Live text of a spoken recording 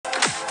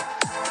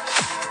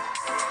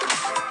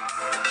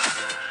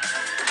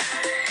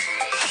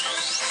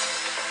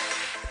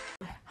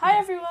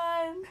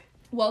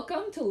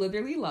Welcome to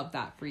Literally Love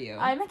That For You.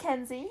 I'm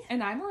Mackenzie.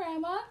 And I'm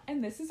Rama,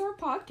 and this is our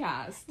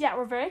podcast. Yeah,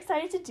 we're very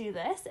excited to do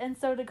this, and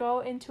so to go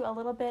into a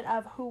little bit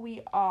of who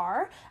we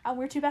are,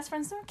 we're two best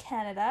friends from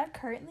Canada,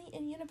 currently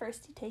in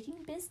university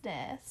taking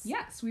business.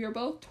 Yes, we are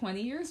both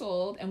 20 years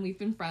old, and we've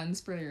been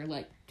friends for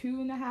like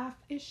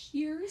 2.5-ish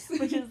years.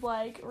 Which is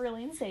like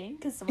really insane,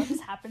 because so much has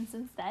happened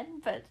since then,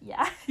 but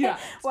yeah. Yeah.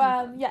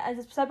 Well, yeah, as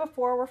I said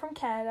before, we're from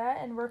Canada,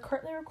 and we're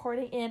currently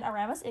recording in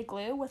Arama's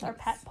igloo with our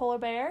pet polar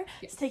bear.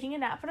 Yes. He's taking a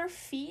nap at our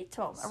feet.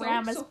 Well,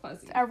 So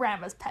fuzzy.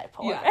 Arama's pet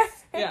polar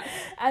Yes. bear. Yeah.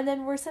 And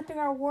then we're sipping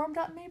our warmed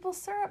up maple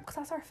syrup, because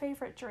that's our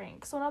favorite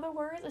drink. So in other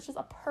words, it's just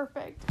a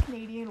perfect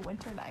Canadian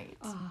winter night.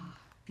 Ah,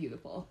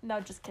 beautiful. No,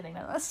 just kidding.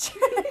 No, that's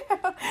true.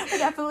 We're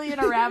definitely in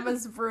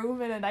Arama's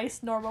room in a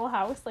nice normal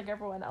house like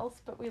everyone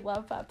else, but we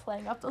love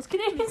playing up those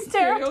Canadian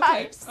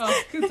stereotypes.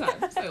 Oh, good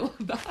times. I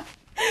love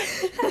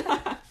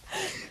that.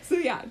 So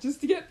yeah,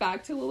 just to get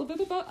back to a little bit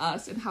about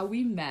us and how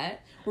we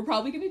met, we're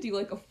probably going to do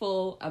like a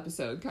full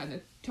episode kind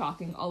of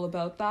talking all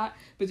about that,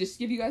 but just to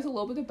give you guys a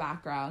little bit of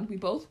background, we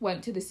both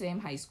went to the same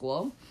high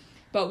school,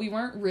 but we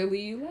weren't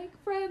really like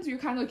friends. We were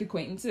kind of like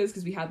acquaintances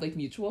because we had like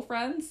mutual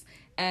friends,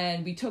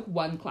 and we took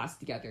one class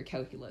together,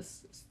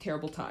 calculus. It's a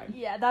terrible time.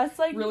 Yeah, that's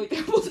like Really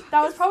terrible time.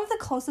 that was probably the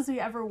closest we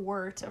ever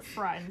were to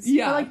friends.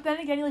 Yeah. But like then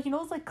again, like, you know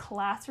those like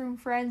classroom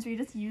friends where you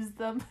just use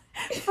them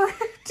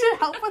to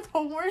help with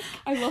homework.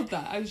 I love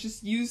that. I was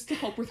just used to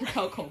help with her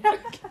calc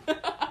homework.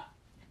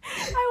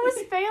 I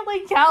was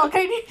failing calc.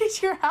 I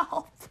needed your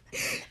help.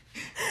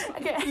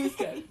 Okay. It was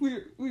good.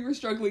 We were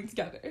struggling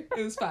together.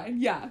 It was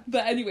fine. Yeah.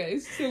 But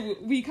anyways, so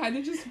we kind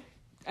of just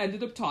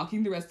ended up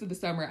talking the rest of the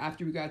summer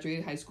after we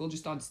graduated high school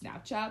just on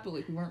Snapchat, but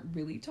like we weren't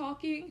really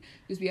talking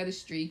because we had a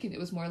streak, and it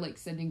was more like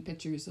sending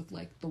pictures of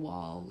like the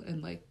wall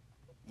and like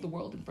the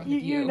world in front of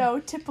you. You know,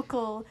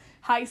 typical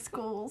high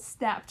school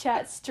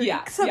Snapchat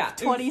streaks of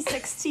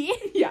 2016.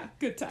 Yeah,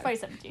 good time.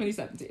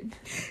 2017.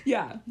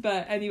 Yeah,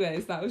 but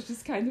anyways, that was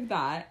just kind of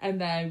that.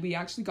 And then we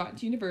actually got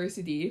into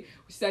university,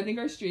 sending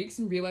our streaks,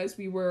 and realized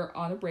we were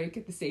on a break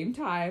at the same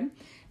time.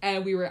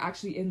 And we were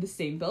actually in the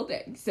same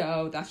building.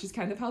 So that's just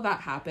kind of how that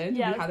happened.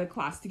 Yeah. We had a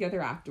class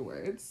together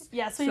afterwards.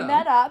 Yeah, so we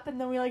met up,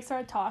 and then we like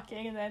started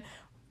talking, and then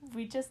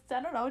we just,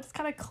 I don't know, just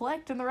kind of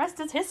clicked, and the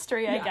rest is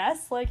history, I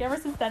guess. Like, ever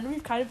since then,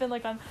 we've kind of been,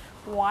 like, on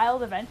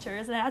wild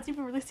adventures, and it hasn't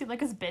even really seemed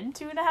like it's been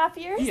 2.5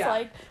 years. Yeah.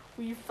 Like,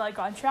 we've, like,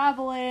 gone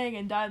traveling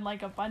and done,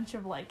 like, a bunch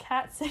of, like,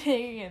 cat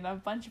sitting and a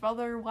bunch of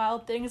other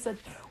wild things that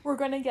we're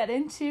going to get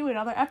into in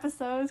other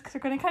episodes, because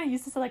we're going to kind of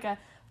use this as, like, a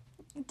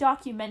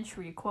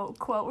documentary quote.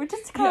 We're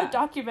just kind of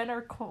document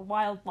our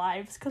wild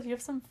lives because we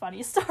have some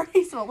funny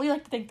stories. Well, we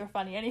like to think they're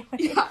funny anyway.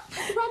 Yeah,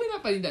 they're probably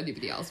not funny to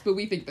anybody else, but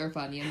we think they're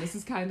funny, and this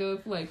is kind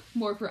of like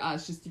more for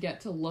us just to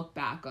get to look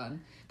back on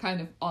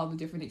kind of all the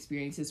different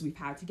experiences we've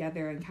had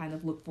together and kind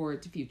of look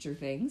forward to future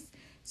things.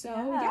 So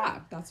yeah,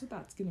 that's what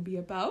that's going to be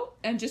about.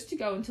 And just to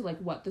go into like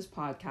what this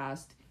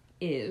podcast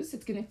is,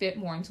 it's going to fit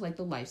more into like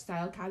the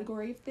lifestyle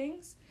category of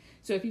things.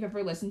 So if you've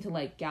ever listened to,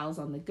 like, Gals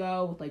on the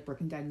Go with, like, Brooke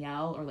and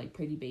Danielle or, like,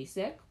 Pretty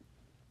Basic,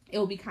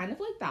 it'll be kind of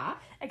like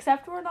that.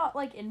 Except we're not,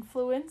 like,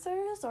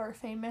 influencers or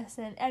famous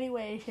in any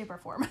way, shape, or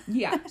form.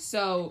 Yeah,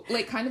 so,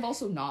 like, kind of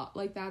also not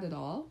like that at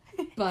all.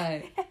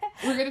 But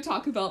we're going to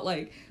talk about,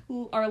 like,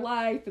 our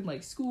life and,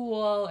 like,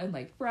 school and,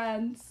 like,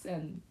 friends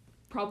and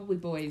probably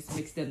boys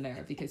mixed in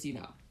there because, you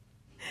know,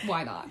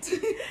 why not?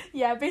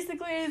 Yeah,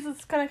 basically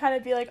it's gonna kind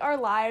of be like our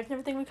lives and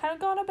everything we've kind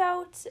of gone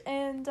about,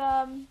 and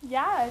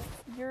yeah, if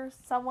you're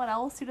someone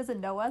else who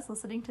doesn't know us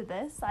listening to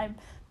this, I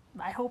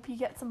hope you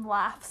get some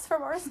laughs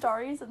from our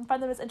stories and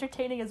find them as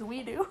entertaining as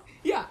we do.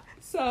 Yeah,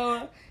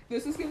 so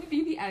this is going to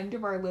be the end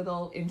of our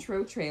little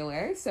intro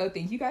trailer, so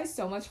thank you guys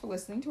so much for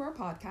listening to our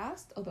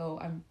podcast, although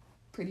I'm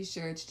pretty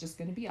sure it's just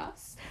going to be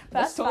us.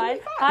 That's totally fine.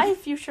 Hi,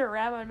 future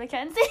Rama and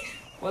Mackenzie.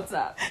 What's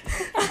up?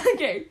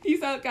 Okay,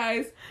 peace out,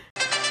 guys.